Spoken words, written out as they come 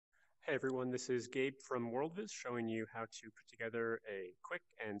Hey everyone, this is Gabe from WorldViz showing you how to put together a quick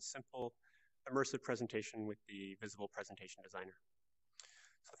and simple immersive presentation with the Vizible Presentation Designer.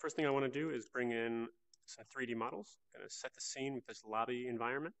 So the first thing I want to do is bring in some 3D models. I'm going to set the scene with this lobby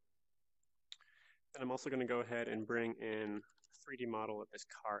environment. Then I'm also going to go ahead and bring in a 3D model of this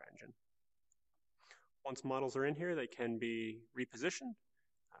car engine. Once models are in here, they can be repositioned,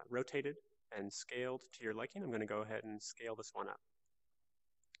 rotated, and scaled to your liking. I'm going to go ahead and scale this one up.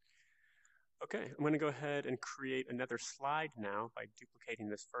 Okay, I'm going to go ahead and create another slide now by duplicating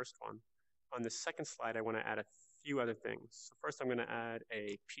this first one. On the second slide, I want to add a few other things. So first, I'm going to add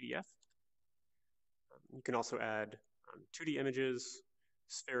a PDF. You can also add 2D images,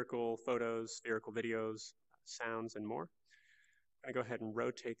 spherical photos, spherical videos, sounds, and more. I'm going to go ahead and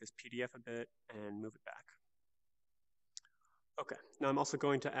rotate this PDF a bit and move it back. Okay, now I'm also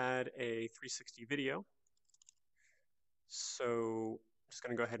going to add a 360 video. So I'm just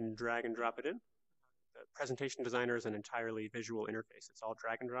going to go ahead and drag and drop it in. The Presentation Designer is an entirely visual interface. It's all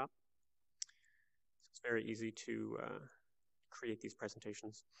drag and drop. So it's very easy to create these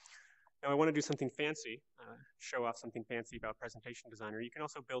presentations. Now I want to do something fancy, show off something fancy about Presentation Designer. You can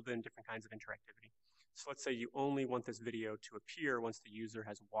also build in different kinds of interactivity. So let's say you only want this video to appear once the user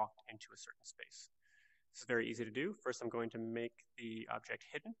has walked into a certain space. This is very easy to do. First, I'm going to make the object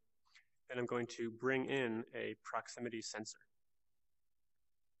hidden. Then I'm going to bring in a proximity sensor.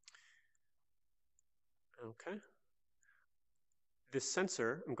 Okay. This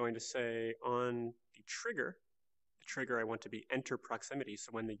sensor, I'm going to say on the trigger I want to be enter proximity,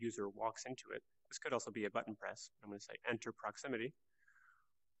 so when the user walks into it, this could also be a button press. I'm going to say enter proximity.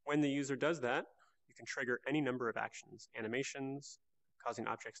 When the user does that, you can trigger any number of actions, animations, causing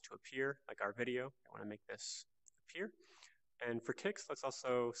objects to appear, like our video. I want to make this appear. And for kicks, let's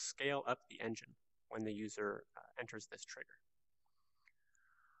also scale up the engine when the user enters this trigger.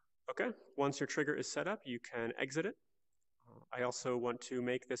 Okay, once your trigger is set up, you can exit it. I also want to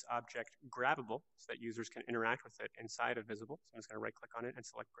make this object grabbable so that users can interact with it inside of Vizible. So I'm just going to right-click on it and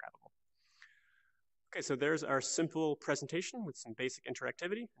select grabbable. Okay, so there's our simple presentation with some basic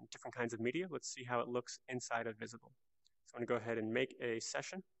interactivity and different kinds of media. Let's see how it looks inside of Vizible. So I'm going to go ahead and make a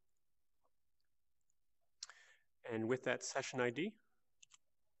session. And with that session ID,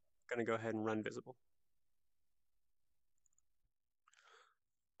 I'm going to go ahead and run Vizible.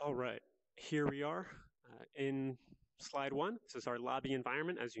 All right, here we are in slide one. This is our lobby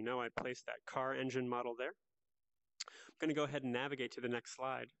environment. As you know, I placed that car engine model there. I'm going to go ahead and navigate to the next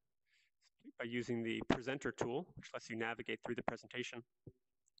slide by using the presenter tool, which lets you navigate through the presentation.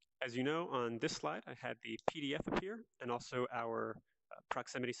 As you know, on this slide, I had the PDF appear and also our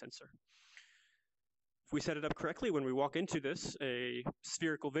proximity sensor. If we set it up correctly, when we walk into this, a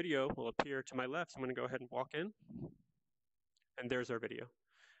spherical video will appear to my left. So I'm going to go ahead and walk in, and there's our video.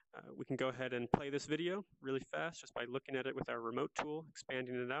 We can go ahead and play this video really fast just by looking at it with our remote tool,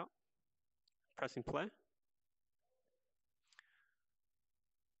 expanding it out, pressing play.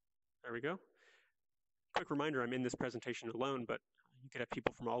 There we go. Quick reminder, I'm in this presentation alone, but you could have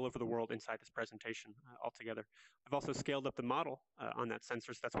people from all over the world inside this presentation altogether. I've also scaled up the model on that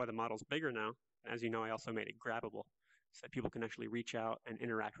sensor, so that's why the model's bigger now. And as you know, I also made it grabbable so that people can actually reach out and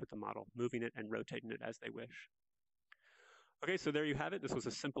interact with the model, moving it and rotating it as they wish. Okay, so there you have it. This was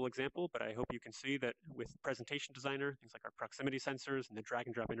a simple example, but I hope you can see that with Presentation Designer, things like our proximity sensors and the drag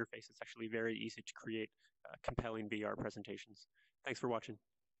and drop interface, it's actually very easy to create compelling VR presentations. Thanks for watching.